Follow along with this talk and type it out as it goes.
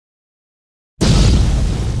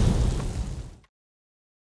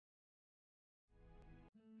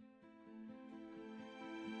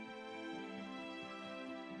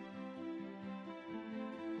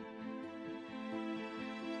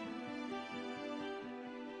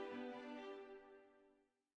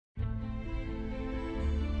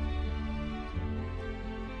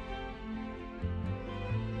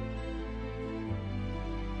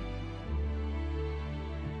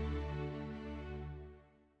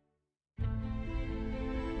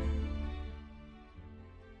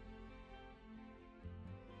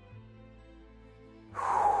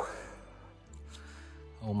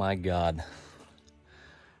Oh my God.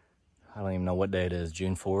 I don't even know what day it is,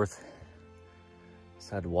 June 4th.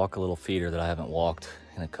 Decided to walk a little feeder that I haven't walked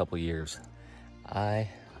in a couple years. I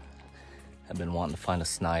have been wanting to find a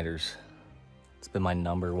Snyder's. It's been my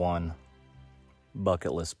 #1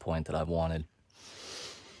 bucket list point that I've wanted.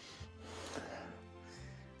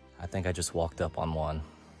 I think I just walked up on one.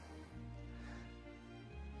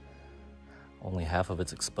 Only half of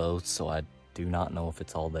it's exposed, so I do not know if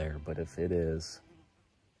it's all there, but if it is,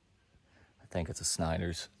 I think it's a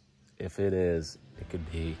Snyder's. If it is, it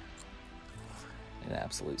could be an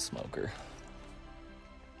absolute smoker.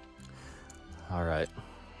 All right,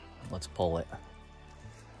 let's pull it.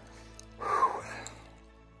 Whew.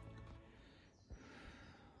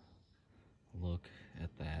 Look at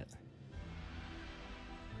that.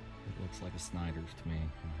 It looks like a Snyder's to me.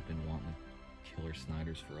 I've been wanting a killer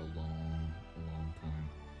Snyder's for a long time.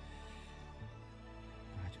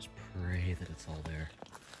 I just pray that it's all there.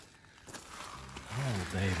 Oh,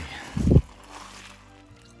 baby.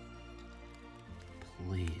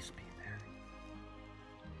 Please be there.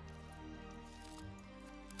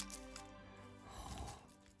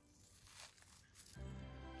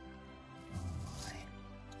 Oh my.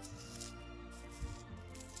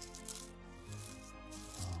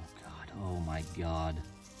 Oh God, oh my God.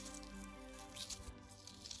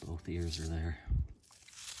 Both ears are there.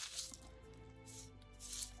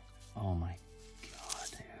 Oh my God,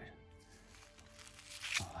 dude.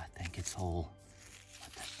 Oh, I think it's whole.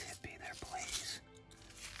 Let that tip be there, please.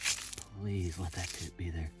 Please let that tip be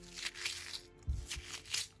there.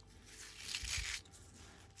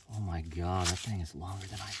 Oh my God, that thing is longer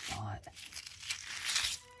than I thought.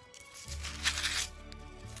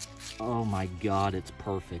 Oh my God, it's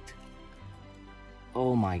perfect.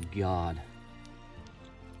 Oh my God.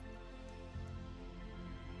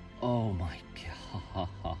 Oh my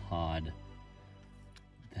God.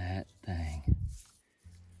 That thing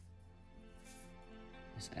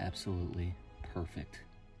is absolutely perfect.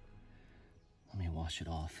 Let me wash it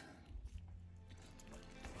off.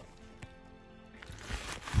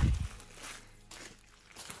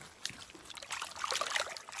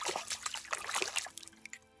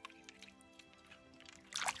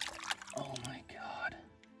 Oh my God.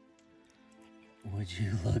 Would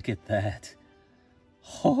you look at that?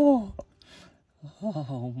 Oh,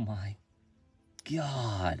 oh my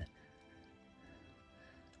God.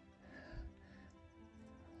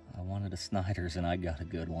 I wanted a Snyder's and I got a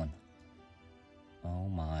good one. Oh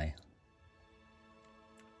my.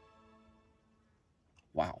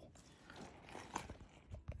 Wow.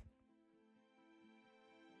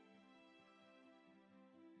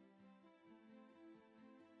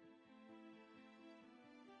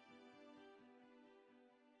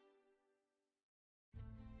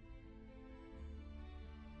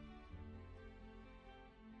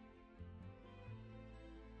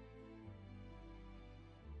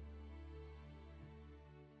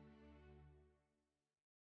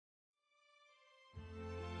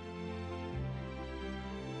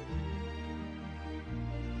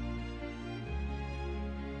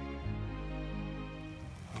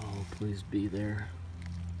 Please be there.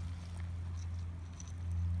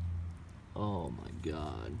 Oh my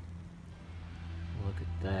God. Look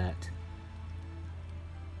at that.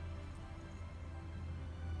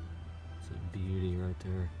 It's a beauty right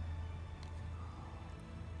there.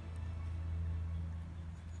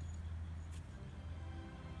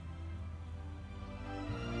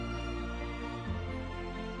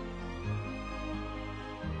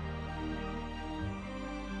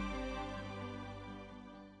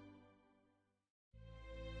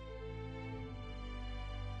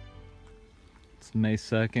 It's May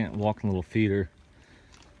 2nd, walking a little feeder.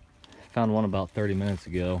 Found one about 30 minutes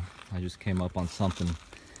ago. I just came up on something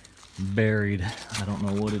buried. I don't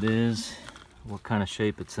know what it is, what kind of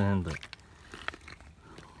shape it's in, but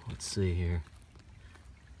let's see here.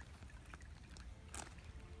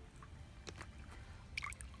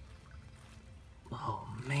 Oh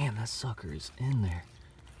man, that sucker is in there.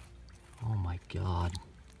 Oh my God.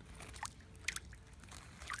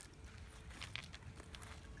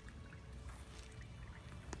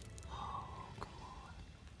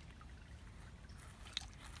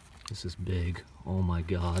 This is big. Oh my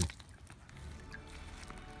God.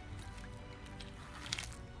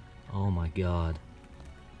 Oh my God.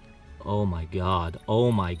 Oh my God.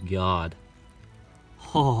 Oh my God.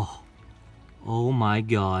 Oh. Oh my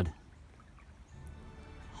God.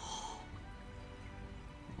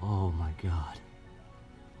 Oh my God.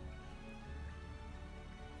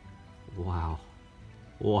 Wow.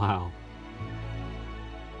 Wow.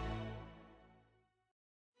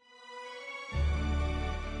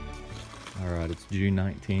 All right. Alright, it's June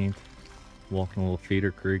 19th. Walking a little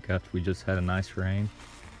feeder creek after we just had a nice rain.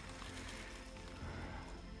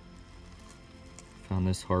 Found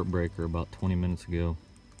this heartbreaker about 20 minutes ago.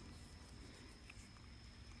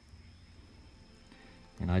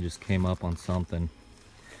 And I just came up on something.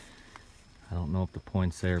 I don't know if the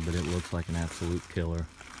point's there, but it looks like an absolute killer.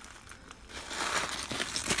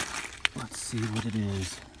 Let's see what it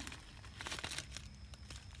is.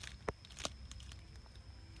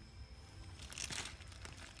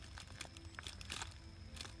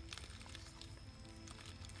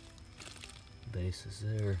 Base is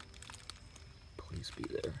there. Please be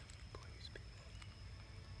there. Please be there.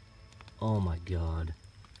 Oh my God.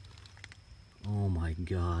 Oh my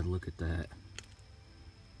God, look at that.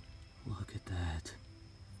 Look at that.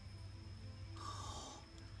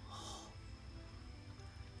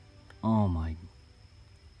 Oh my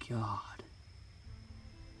God.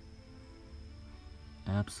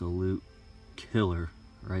 Absolute killer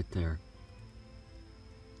right there.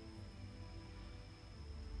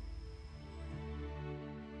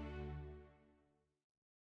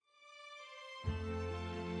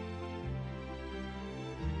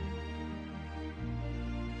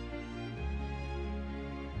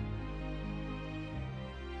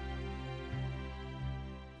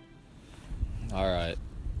 All right,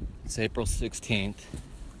 it's April 16th.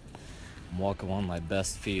 I'm walking one of my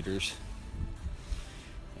best feeders,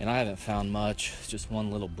 and I haven't found much, just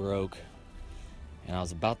one little broke, and I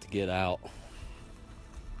was about to get out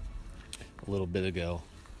a little bit ago,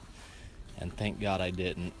 and thank God I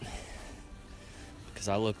didn't, because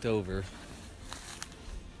I looked over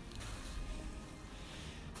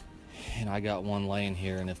and I got one laying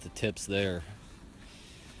here, and if the tip's there,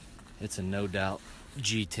 it's a no doubt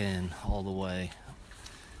G10 all the way.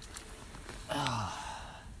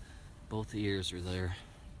 Both the ears are there.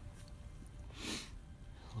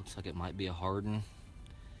 Looks like it might be a harden.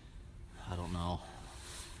 I don't know.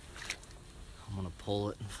 I'm gonna pull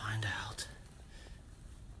it and find out.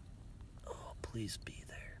 Oh, please be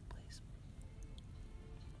there, please.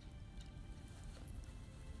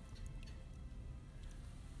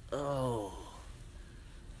 Oh,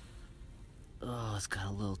 it's got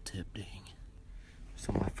a little tip ding.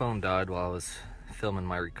 So my phone died while I was filming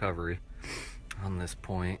my recovery on this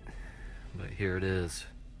point, but here it is.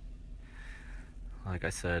 Like I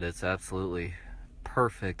said, it's absolutely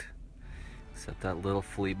perfect, except that little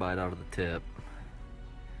flea bite out of the tip,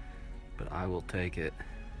 but I will take it.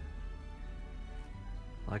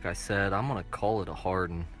 Like I said, I'm gonna call it a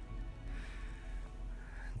harden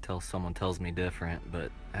until someone tells me different,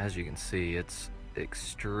 but as you can see, it's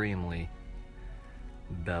extremely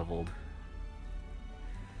beveled.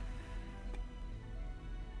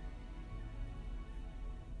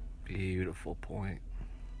 Beautiful point.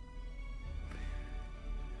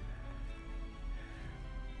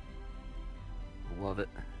 Love it.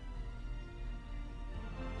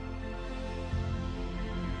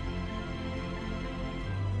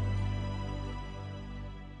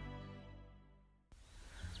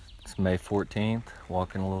 It's May 14th,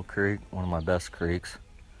 walking a little creek, one of my best creeks.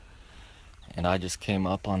 And I just came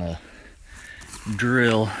up on a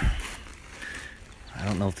drill. I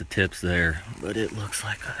don't know if the tip's there, but it looks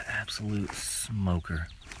like an absolute smoker.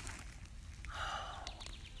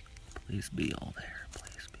 Please be all there,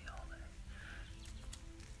 please be all there.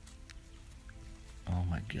 Oh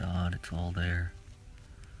my God, it's all there.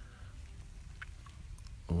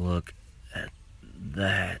 Look at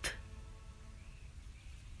that.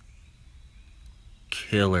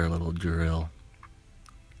 Killer little drill.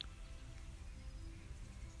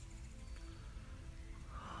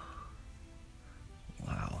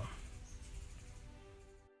 Wow.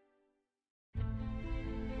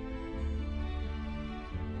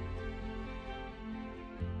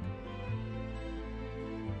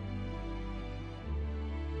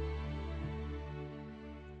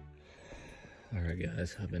 Alright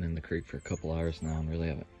guys, I've been in the creek for a couple hours now and really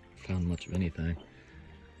haven't found much of anything.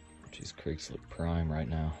 These creeks look prime right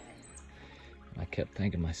now. I kept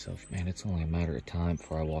thinking to myself, man, it's only a matter of time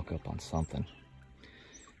before I walk up on something.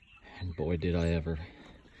 And boy, did I ever.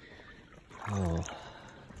 Oh,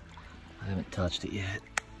 I haven't touched it yet.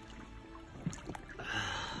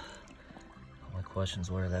 My question is,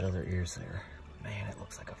 where are that other ears there? Man, it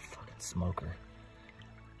looks like a fucking smoker.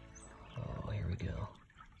 Oh, here we go.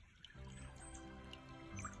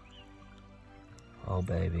 Oh,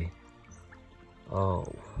 baby. Oh.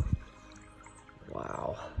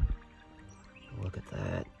 Wow. Look at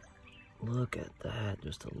that. Look at that.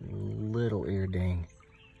 Just a little ear ding.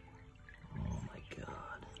 Oh my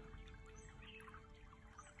God.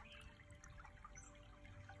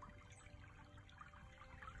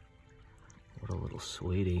 What a little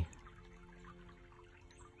sweetie.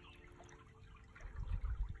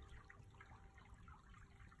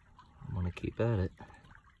 I'm gonna keep at it.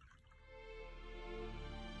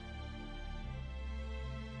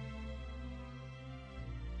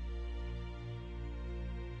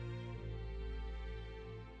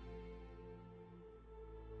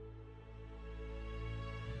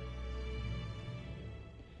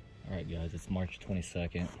 All right, guys, it's March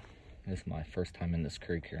 22nd. This is my first time in this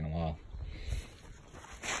creek here in a while.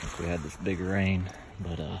 Since we had this big rain,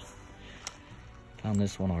 but found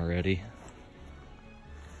this one already.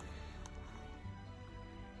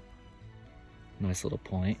 Nice little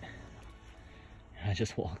point. I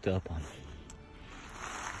just walked up on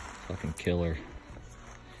fucking killer.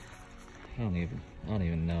 I don't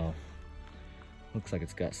even know. Looks like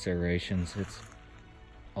it's got serrations. It's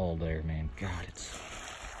all there, man. God, it's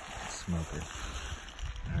a smoker.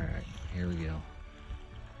 All right, here we go.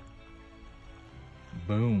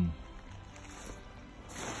 Boom.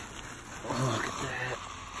 Oh, look at that.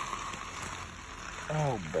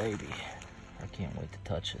 Oh, baby. I can't wait to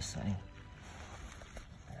touch this thing.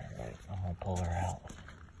 All right, I'm gonna pull her out.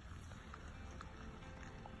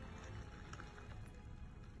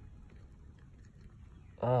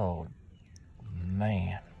 Oh,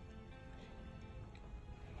 man.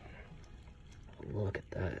 Look at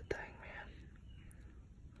that thing, man.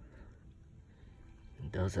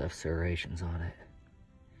 It does have serrations on it.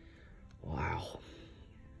 Wow.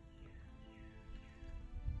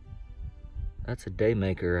 That's a day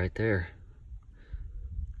maker right there.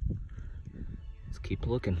 Let's keep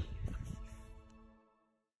looking.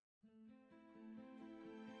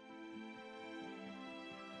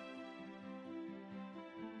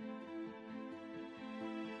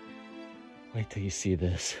 Wait till you see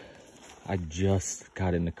this. I just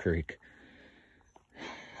got in the creek.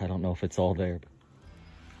 I don't know if it's all there. But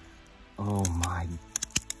oh my God.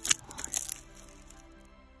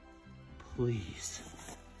 Please.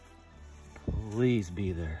 Please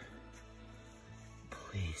be there.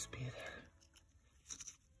 Please be there.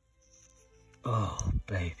 Oh,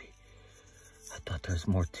 baby. I thought there's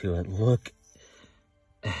more to it. Look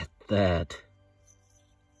at that.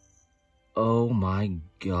 Oh my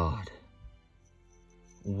God.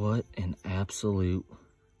 What an absolute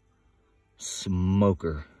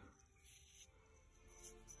smoker.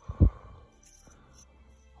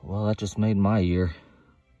 Well, that just made my year.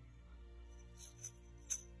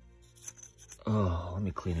 Oh, let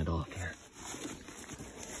me clean it off here.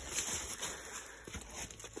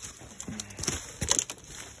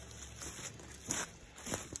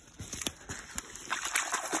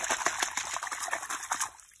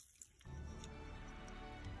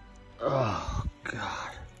 Oh,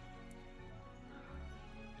 God.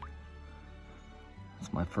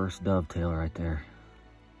 That's my first dovetail right there.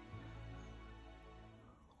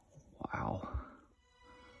 Wow.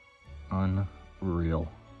 Unreal.